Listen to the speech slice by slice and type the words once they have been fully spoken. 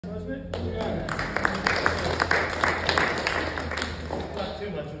isn't it? Yeah. Not too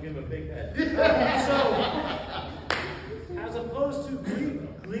much, we'll give him a big head. So, as opposed to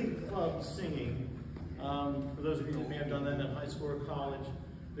glee club singing, for those of you who may have done that in high school or college,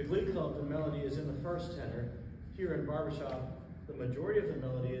 the glee club, the melody is in the first tenor. Here in Barbershop, the majority of the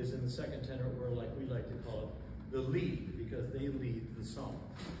melody is in the second tenor, or like we like to call it, the lead, because they lead the song.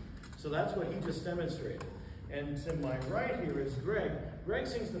 So that's what he just demonstrated. And to my right here is Greg. Greg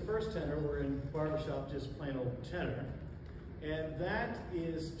sings the first tenor. We're in Barbershop, just plain old tenor. And that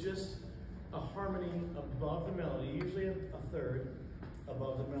is just a harmony above the melody, usually a third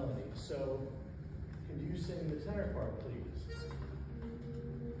above the melody. So can you sing the tenor part, please?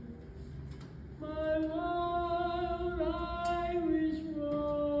 My wild Irish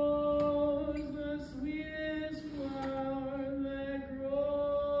rose, the sweetest flower that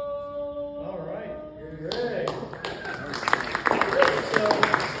grows. All right, great. So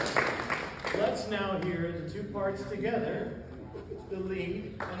let's now hear the two parts together, the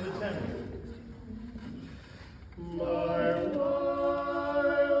lead and the tenor. My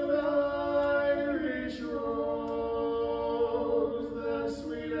wild Irish rose, the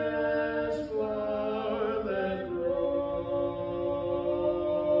sweetest flower that grows.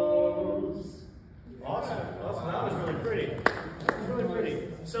 Awesome, awesome. That was really pretty. That was really pretty.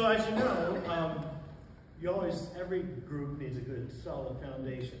 So as you know, every group needs a good, solid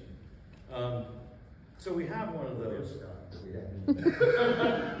foundation. So we have one of those.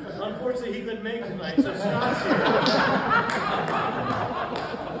 Unfortunately, he couldn't make tonight, so Scott's here.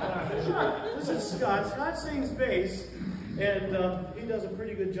 This is Scott. Scott sings bass, and he does a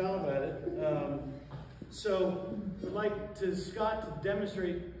pretty good job at it. So we'd like Scott to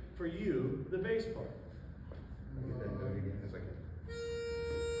demonstrate for you the bass part.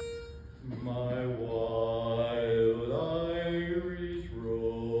 My wild Irish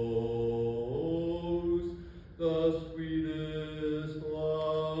rose, the sweetest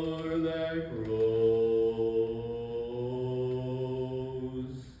flower that grows.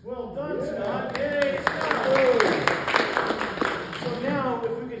 Well done, Scott. Yay, Scott. So now,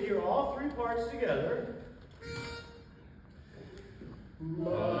 if we could hear all three parts together.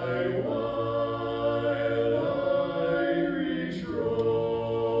 My wild Irish rose,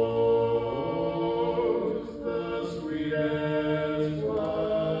 the sweetest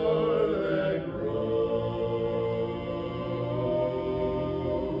flower that grows.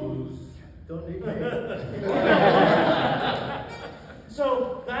 Don't need So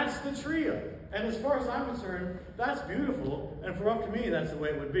that's the trio. And as far as I'm concerned, that's beautiful. And for up to me, that's the way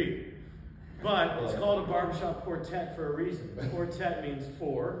it would be. But it's called a barbershop quartet for a reason. Quartet means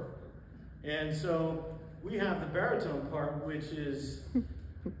four. And so we have the baritone part, which is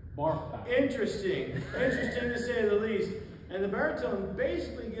interesting to say the least. And the baritone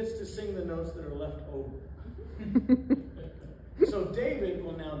basically gets to sing the notes that are left over. So David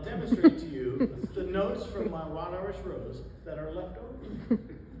will now demonstrate to you the notes from my Wild Irish Rose that are left over.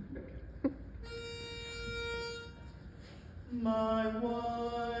 My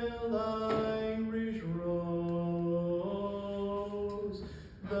wild Irish rose,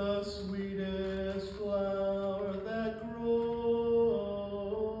 the sweetest flower that grows.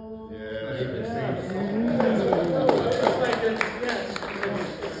 Yes.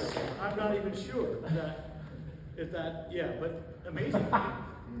 I'm not even sure but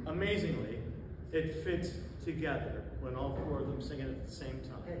amazingly, it fits together when all four of them sing it at the same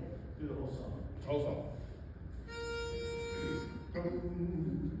time. Okay. Do the whole song. Whole song.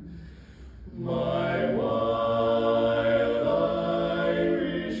 My wild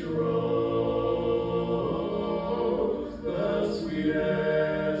Irish rose, the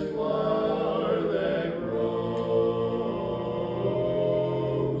sweetest flower that grows.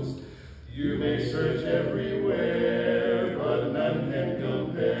 You may search everywhere, but none can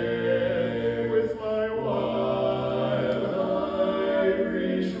compare with my wild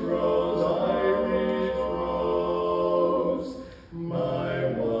Irish rose, my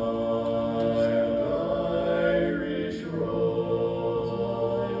wild Irish rose,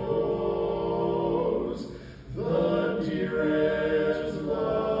 the dearest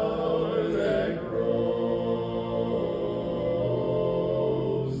flower that grows.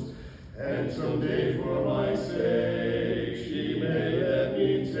 And someday for my